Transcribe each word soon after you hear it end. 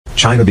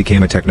China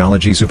became a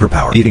technology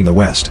superpower, beating the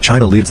West.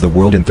 China leads the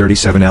world in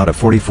 37 out of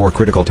 44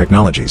 critical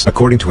technologies,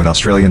 according to an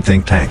Australian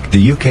think tank.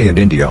 The UK and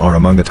India are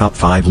among the top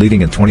 5,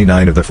 leading in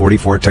 29 of the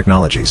 44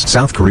 technologies.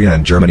 South Korea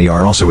and Germany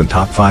are also in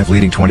top 5,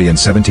 leading 20 and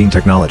 17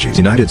 technologies.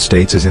 United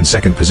States is in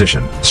second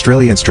position.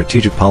 Australian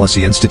Strategic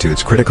Policy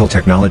Institute's Critical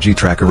Technology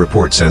Tracker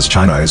report says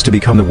China is to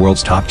become the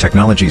world's top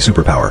technology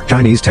superpower.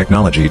 Chinese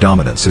technology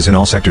dominance is in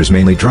all sectors,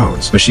 mainly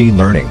drones, machine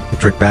learning,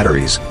 electric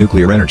batteries,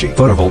 nuclear energy,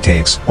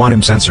 photovoltaics, quantum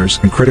sensors,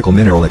 and critical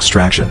mineral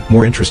extraction.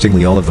 More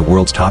interestingly, all of the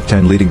world's top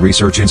 10 leading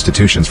research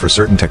institutions for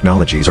certain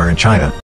technologies are in China.